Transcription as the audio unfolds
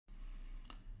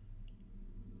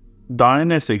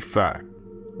Dying is a fact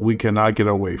we cannot get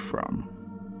away from,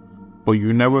 but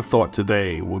you never thought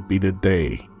today would be the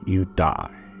day you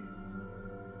die.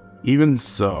 Even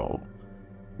so,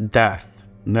 death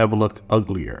never looked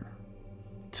uglier.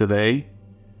 Today,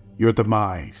 your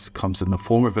demise comes in the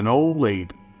form of an old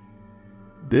lady.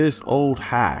 This old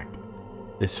hag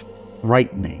is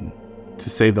frightening, to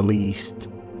say the least.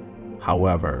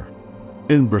 However,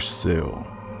 in Brazil,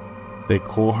 they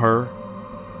call her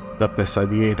the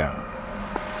Pisadeira.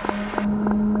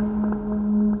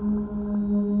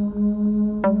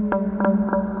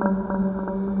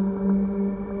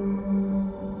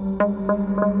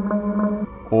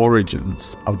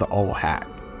 Origins of the old hag.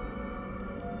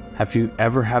 Have you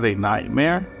ever had a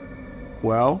nightmare?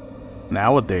 Well,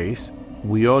 nowadays,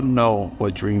 we all know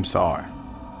what dreams are.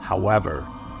 However,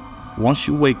 once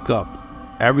you wake up,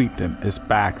 everything is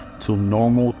back to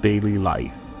normal daily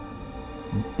life.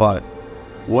 But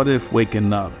what if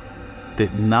waking up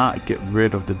did not get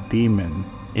rid of the demon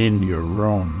in your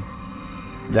room?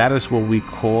 That is what we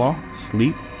call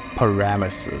sleep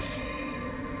paralysis.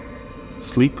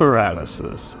 Sleep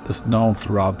paralysis is known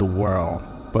throughout the world,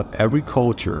 but every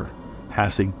culture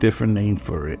has a different name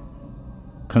for it.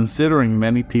 Considering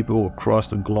many people across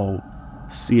the globe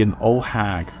see an old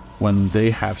hag when they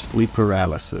have sleep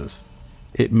paralysis,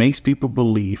 it makes people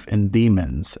believe in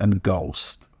demons and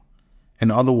ghosts. In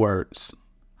other words,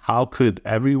 how could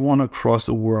everyone across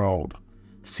the world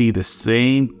see the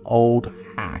same old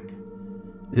hag?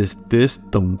 Is this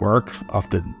the work of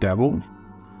the devil?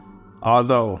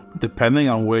 Although, depending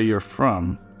on where you're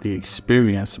from, the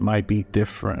experience might be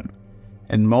different.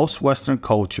 In most Western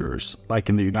cultures, like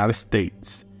in the United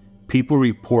States, people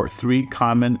report three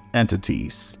common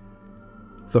entities.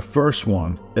 The first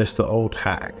one is the old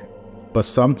hag, but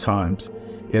sometimes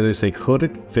it is a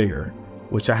hooded figure,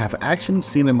 which I have actually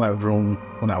seen in my room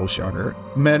when I was younger,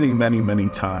 many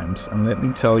times. And let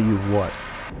me tell you what,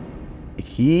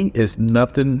 he is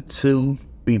nothing to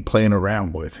be playing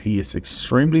around with. He is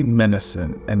extremely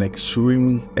menacing and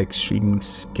extremely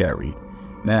scary.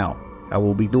 Now, I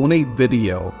will be doing a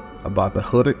video about the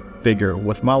hooded figure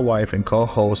with my wife and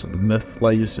co-host of the Myth,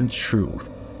 Legends, and Truth,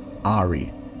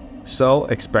 Ari. So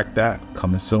expect that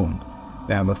coming soon.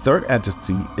 Now, the third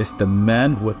entity is the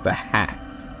man with the hat.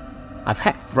 I've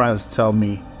had friends tell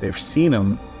me they've seen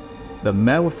him. The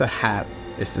man with the hat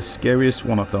is the scariest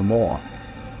one of them all.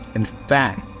 In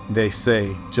fact, they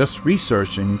say just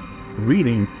researching,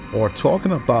 reading, or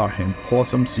talking about him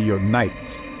calls him to your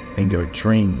nights and your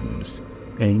dreams,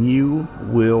 and you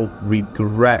will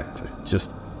regret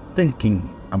just thinking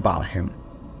about him.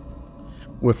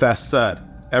 With that said,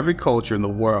 every culture in the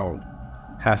world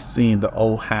has seen the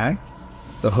old hag,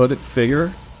 the hooded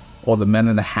figure, or the man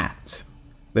in the hat.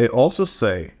 They also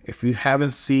say if you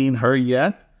haven't seen her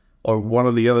yet, or one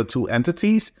of the other two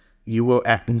entities, you will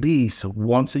at least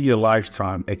once in your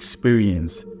lifetime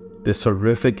experience this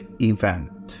horrific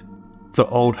event. The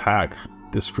old hag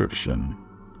description.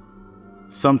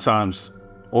 Sometimes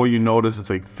all you notice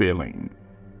is a feeling.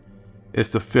 It's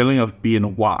the feeling of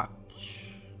being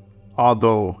watched.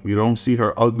 Although you don't see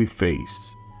her ugly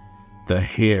face, the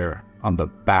hair on the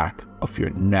back of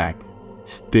your neck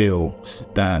still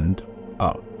stand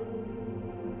up.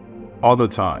 Other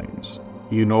times,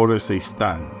 you notice a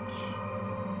stench.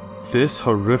 This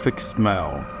horrific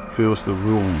smell fills the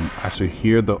room as you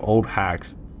hear the old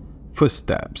hag's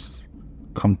footsteps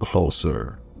come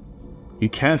closer. You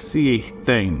can't see a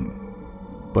thing,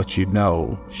 but you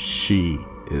know she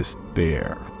is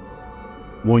there.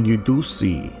 When you do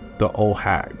see the old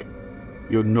hag,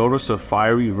 you'll notice the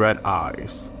fiery red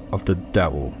eyes of the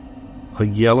devil. Her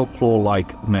yellow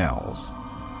claw-like nails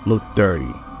look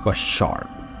dirty but sharp,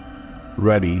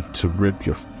 ready to rip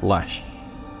your flesh.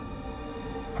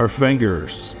 Her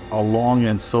fingers are long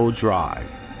and so dry,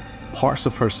 parts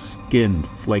of her skin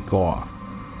flake off.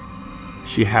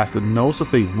 She has the nose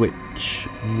of a witch,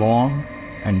 long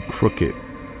and crooked.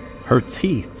 Her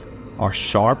teeth are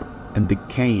sharp and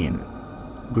decaying,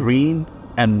 green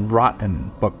and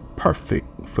rotten, but perfect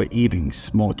for eating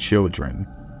small children.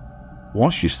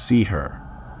 Once you see her,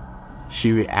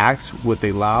 she reacts with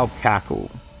a loud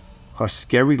cackle. Her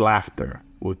scary laughter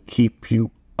will keep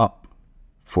you up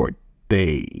for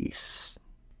days.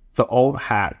 The old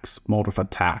hag's mode of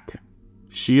attack.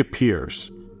 She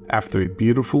appears after a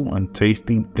beautiful and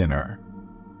tasty dinner.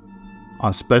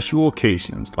 On special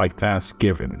occasions like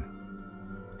Thanksgiving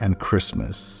and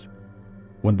Christmas,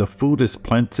 when the food is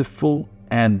plentiful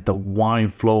and the wine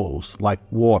flows like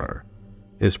water,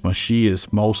 is when she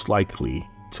is most likely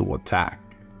to attack.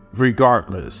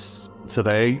 Regardless,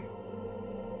 today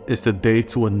is the day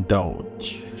to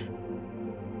indulge.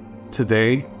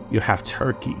 Today you have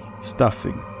turkey,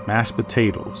 stuffing, mashed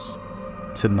potatoes.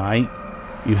 Tonight,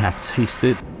 you have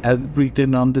tasted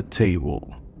everything on the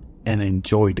table and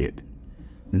enjoyed it.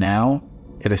 Now,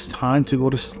 it is time to go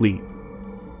to sleep,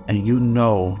 and you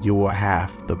know you will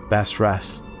have the best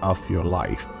rest of your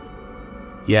life.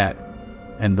 Yet,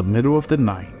 in the middle of the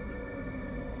night,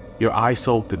 your eyes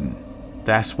open.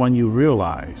 That's when you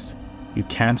realize you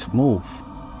can't move.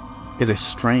 It is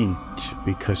strange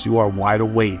because you are wide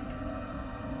awake.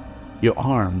 Your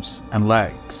arms and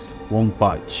legs won't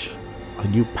budge. Are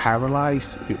you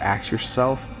paralyzed? You ask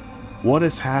yourself, what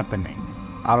is happening?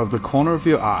 Out of the corner of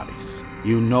your eyes,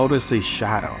 you notice a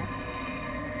shadow.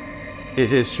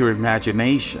 It is your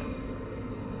imagination,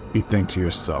 you think to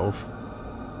yourself.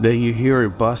 Then you hear a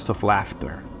burst of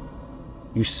laughter.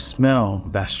 You smell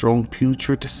that strong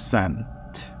putrid scent.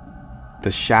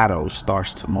 The shadow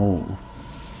starts to move,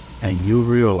 and you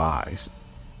realize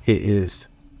it is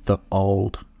the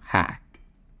old hag.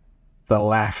 The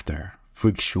laughter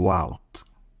freaks you out,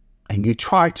 and you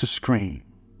try to scream,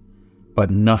 but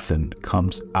nothing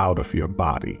comes out of your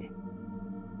body.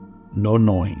 No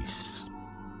noise.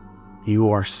 You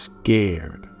are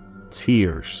scared.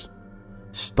 Tears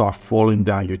start falling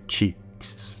down your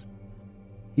cheeks.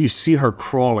 You see her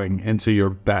crawling into your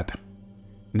bed.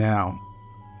 Now,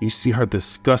 you see her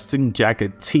disgusting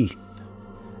jagged teeth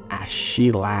as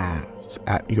she laughs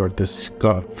at your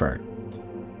discomfort.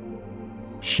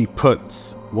 She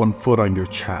puts one foot on your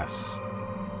chest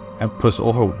and puts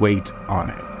all her weight on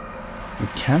it. You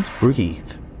can't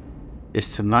breathe.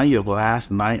 Is tonight your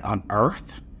last night on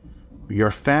Earth?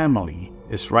 Your family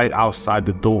is right outside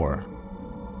the door,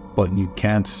 but you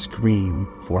can't scream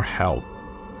for help.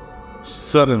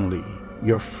 Suddenly,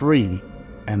 you're free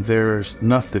and there's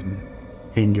nothing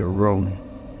in your room.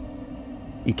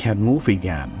 You can move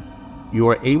again. You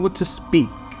are able to speak.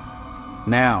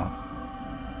 Now,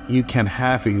 you can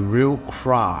have a real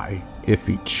cry if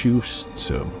you choose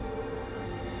to.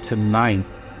 Tonight,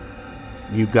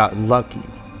 you got lucky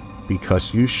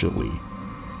because usually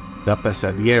the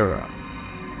Pisadeira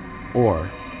or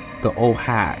the old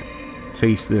hag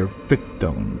takes their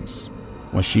victims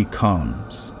when she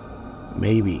comes.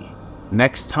 Maybe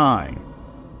next time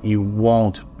you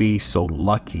won't be so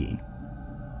lucky.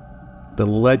 The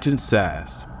legend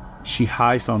says she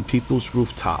hides on people's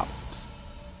rooftops,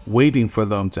 waiting for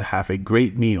them to have a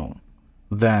great meal.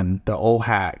 Then the old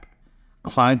hag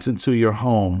climbs into your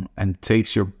home and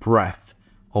takes your breath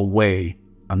away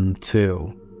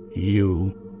until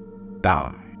you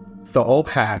die. The old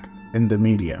hag in the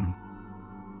media.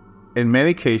 In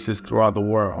many cases throughout the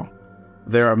world,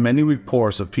 there are many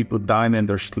reports of people dying in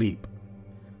their sleep.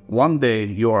 One day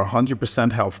you are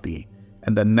 100% healthy,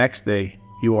 and the next day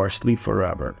you are asleep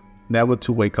forever, never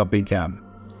to wake up again.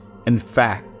 In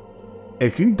fact, a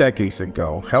few decades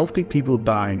ago, healthy people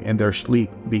dying in their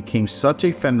sleep became such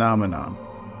a phenomenon.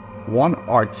 One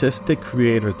artistic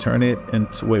creator turned it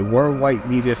into a worldwide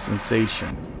media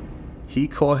sensation. He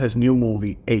called his new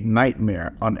movie A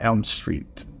Nightmare on Elm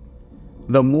Street.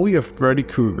 The movie of Freddy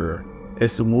Krueger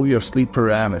is a movie of sleep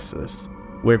paralysis,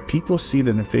 where people see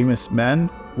the infamous man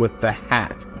with the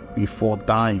hat before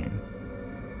dying.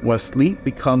 When sleep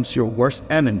becomes your worst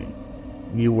enemy,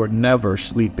 you will never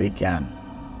sleep again.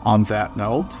 On that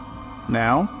note,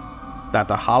 now that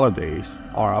the holidays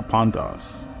are upon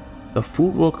us, the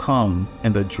food will come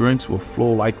and the drinks will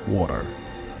flow like water.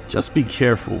 Just be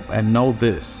careful and know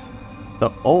this: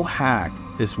 the old hag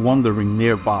is wandering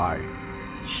nearby.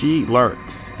 She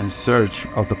lurks in search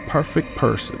of the perfect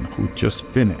person who just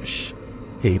finished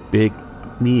a big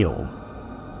meal.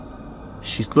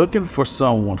 She's looking for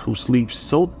someone who sleeps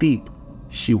so deep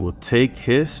she will take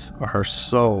his or her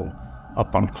soul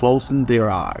upon closing their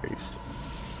eyes.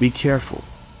 Be careful.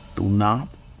 Do not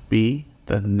be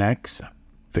the next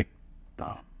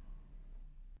victim.